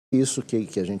Isso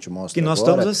que a gente mostra que nós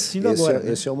agora, estamos assistindo agora.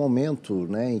 Né? Esse é o momento,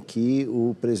 né, em que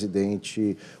o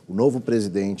novo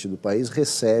presidente do país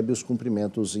recebe os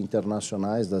cumprimentos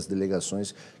internacionais das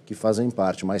delegações que fazem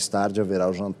parte. Mais tarde haverá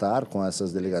o jantar com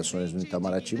essas delegações no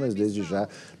Itamaraty, mas desde já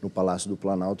no Palácio do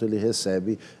Planalto ele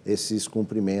recebe esses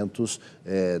cumprimentos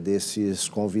desses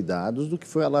convidados, do que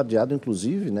foi alardeado,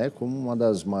 inclusive, né, como uma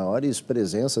das maiores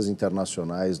presenças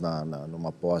internacionais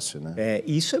numa posse. Né?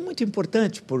 Isso é muito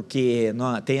importante, porque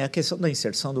tem a questão da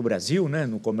inserção do Brasil, né,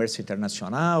 no comércio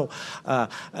internacional,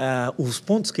 os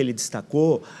pontos que ele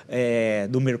destacou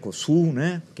do Mercosul,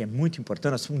 né, que é muito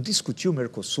importante. Nós vamos discutir o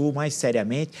Mercosul mais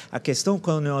seriamente, a questão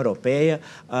com a União Europeia,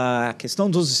 a questão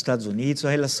dos Estados Unidos, a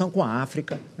relação com a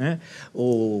África, né,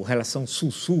 a relação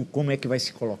Sul-Sul, como é que vai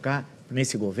se colocar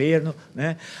nesse governo,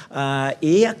 né?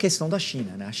 E a questão da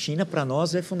China, né? A China, para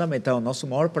nós, é fundamental. O nosso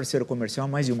maior parceiro comercial há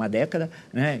mais de uma década,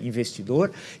 né? Investidor.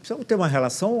 Precisamos ter uma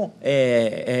relação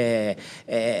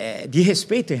de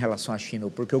respeito em relação à China,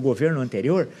 porque o governo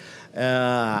anterior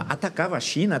atacava a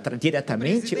China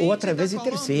diretamente ou através de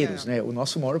terceiros, né? O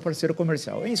nosso maior parceiro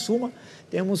comercial. Em suma,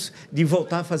 temos de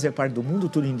voltar a fazer parte do mundo,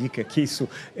 tudo indica que isso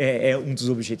é um dos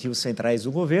objetivos centrais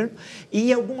do governo,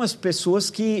 e algumas pessoas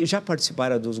que já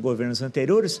participaram dos governos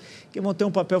anteriores, que vão ter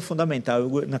um papel fundamental.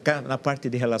 Na parte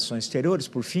de relações exteriores,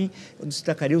 por fim, eu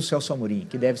destacaria o Celso Amorim,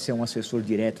 que deve ser um assessor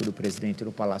direto do presidente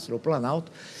no Palácio do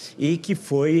Planalto e que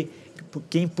foi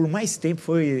quem por mais tempo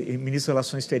foi ministro das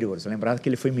Relações Exteriores. Lembrado que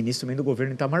ele foi ministro também do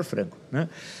governo Itamar Franco. Né?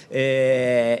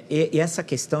 E essa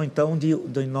questão, então, de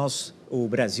o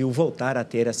Brasil voltar a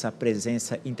ter essa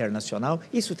presença internacional,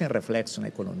 isso tem reflexo na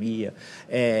economia,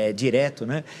 direto,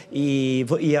 né? E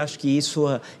acho que isso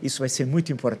vai ser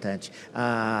muito importante.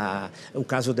 O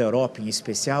caso da Europa, em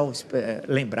especial,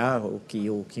 lembrar o que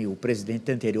o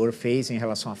presidente anterior fez em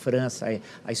relação à França,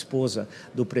 a esposa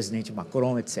do presidente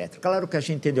Macron, etc. Claro que a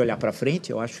gente tem de olhar para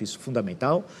frente, eu acho isso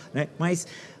fundamental, né? Mas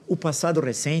o passado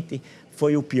recente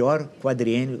foi o pior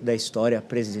quadriênio da história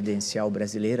presidencial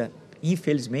brasileira.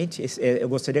 Infelizmente, eu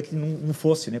gostaria que não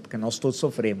fosse, né? Porque nós todos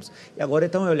sofremos. E agora,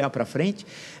 então, é olhar para frente,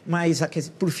 mas,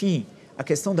 por fim, a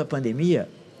questão da pandemia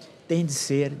tem de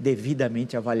ser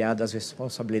devidamente avaliada as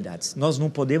responsabilidades. Nós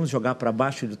não podemos jogar para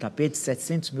baixo do tapete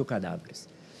 700 mil cadáveres.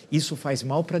 Isso faz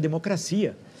mal para a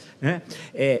democracia. Né?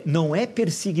 Não é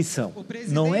perseguição,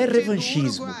 não é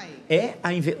revanchismo, é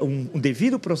um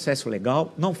devido processo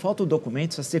legal, não faltam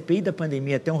documentos. A CPI da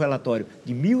pandemia tem um relatório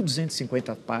de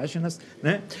 1.250 páginas,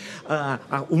 né?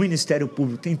 O Ministério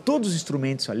Público tem todos os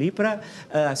instrumentos ali para,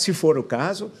 se for o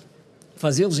caso,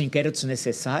 fazer os inquéritos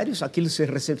necessários, aquilo ser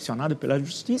recepcionado pela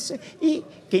Justiça e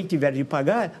quem tiver de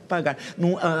pagar, pagar.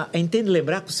 Entendo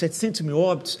lembrar que os 700 mil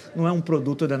óbitos não é um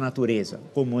produto da natureza,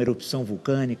 como uma erupção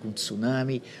vulcânica, um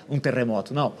tsunami, um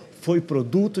terremoto. Não, foi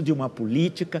produto de uma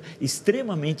política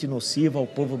extremamente nociva ao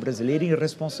povo brasileiro e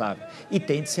irresponsável. E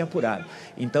tem de ser apurado.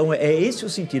 Então, é esse o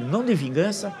sentido, não de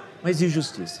vingança, mas de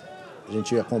justiça. A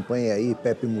gente acompanha aí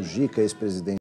Pepe Mujica, ex-presidente